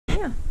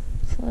yeah,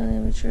 slowly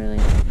but surely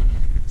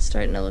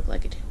starting to look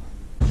like a table.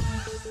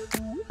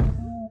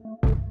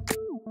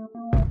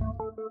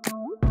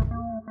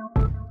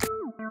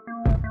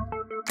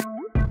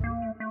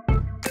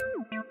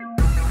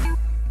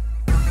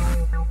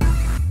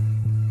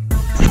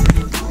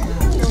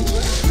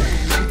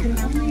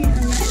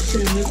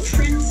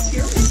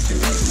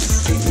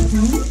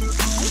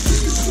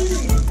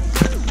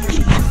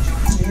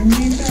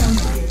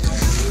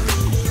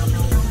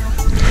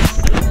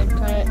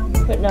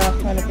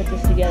 Trying to put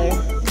this together.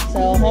 So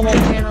home on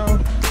channel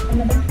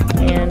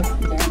and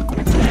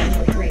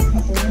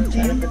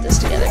trying to put this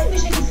together.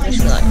 Wish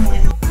me luck.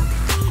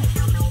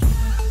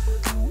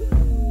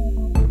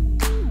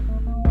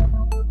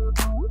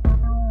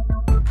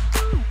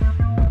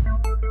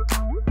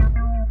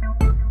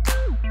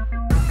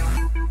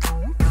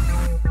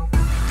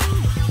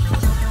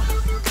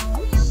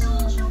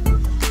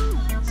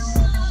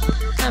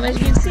 As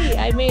you can see,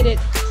 I made it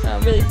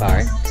really far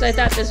because I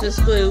thought this was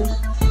glue.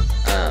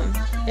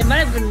 It might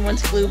have been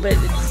once glue, but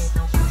it's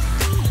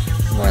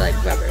more like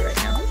rubber right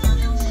now.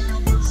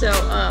 So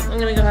I'm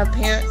gonna go have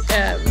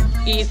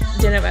eat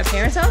dinner at my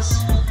parents'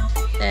 house,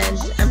 and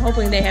I'm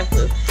hoping they have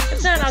glue.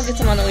 If not, I'll get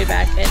some on the way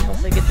back and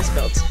hopefully get this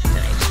built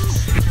tonight.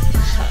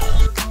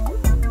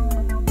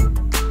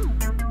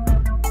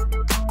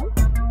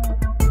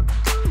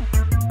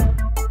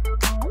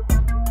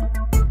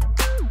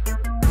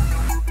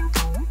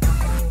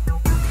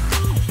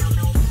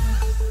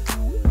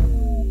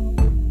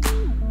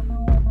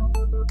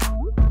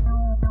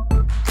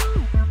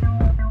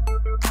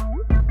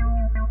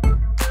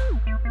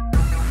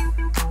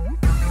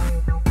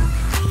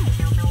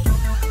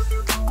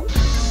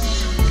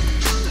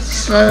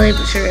 Slowly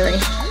but surely,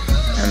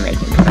 I'm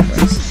making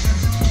progress.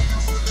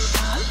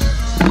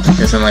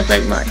 Doesn't look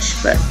like much,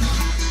 but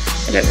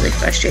I got really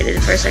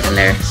frustrated for a second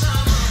there.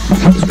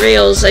 These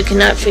rails, I could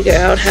not figure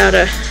out how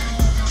to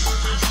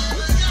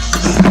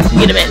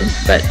get them in,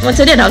 but once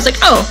I did, I was like,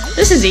 oh,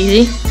 this is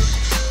easy.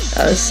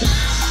 I was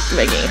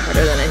making it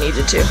harder than I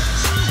needed to.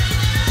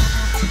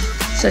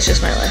 So that's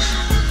just my life.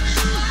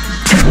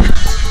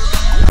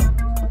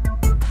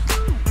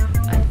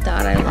 I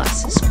thought I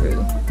lost the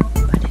screw.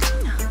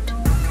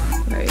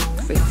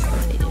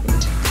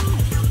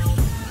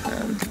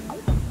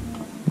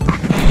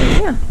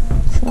 Yeah,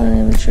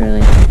 slowly but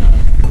surely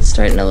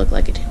starting to look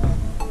like a table.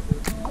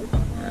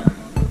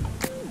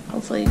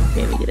 Hopefully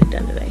maybe get it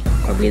done today,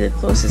 or be the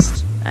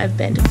closest I've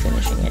been to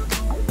finishing it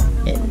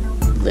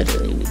in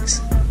literally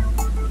weeks.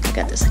 I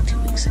got this like 2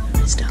 weeks ago and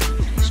I still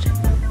haven't finished it.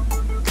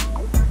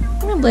 I'm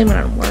gonna blame it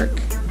on work.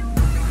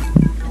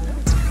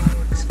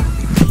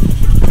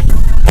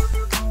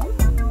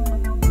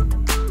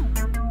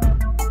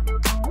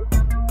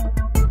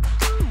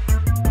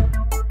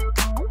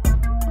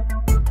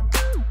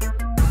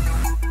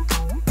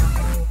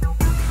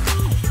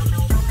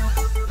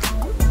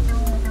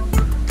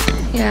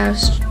 Yeah,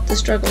 the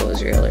struggle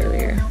was real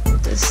earlier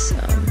with this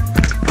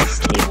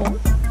table.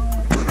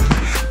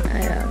 I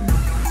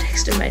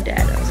texted my dad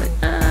and I was like,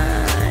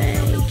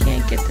 I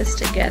can't get this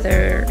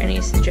together.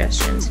 Any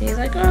suggestions? And he's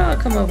like, oh, I'll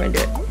come over and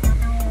do it.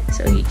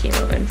 So he came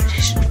over and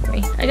finished it for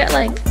me. I got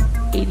like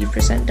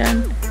 80%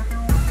 done,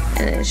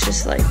 and it's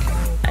just like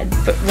I'd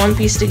put one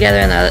piece together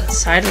and the other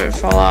side would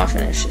fall off,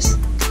 and it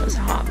was a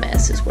hot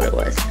mess is what it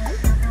was.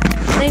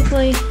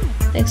 Thankfully,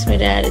 thanks to my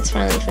dad, it's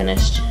finally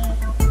finished.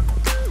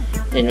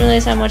 Didn't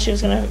realize how much it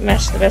was going to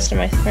match the rest of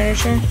my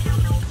furniture.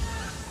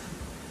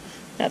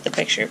 Not the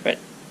picture, but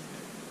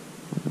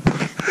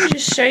I'll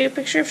just show you a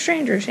picture of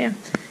strangers, yeah.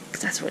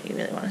 Because that's what you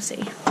really want to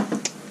see.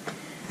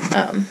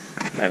 But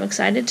I'm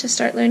excited to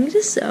start learning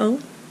to sew,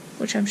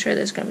 which I'm sure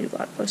there's going to be a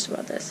blog post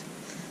about this.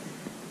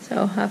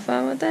 So have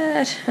fun with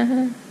that.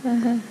 Here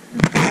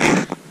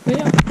we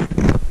go.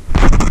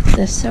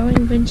 The sewing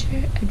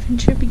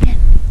adventure begins.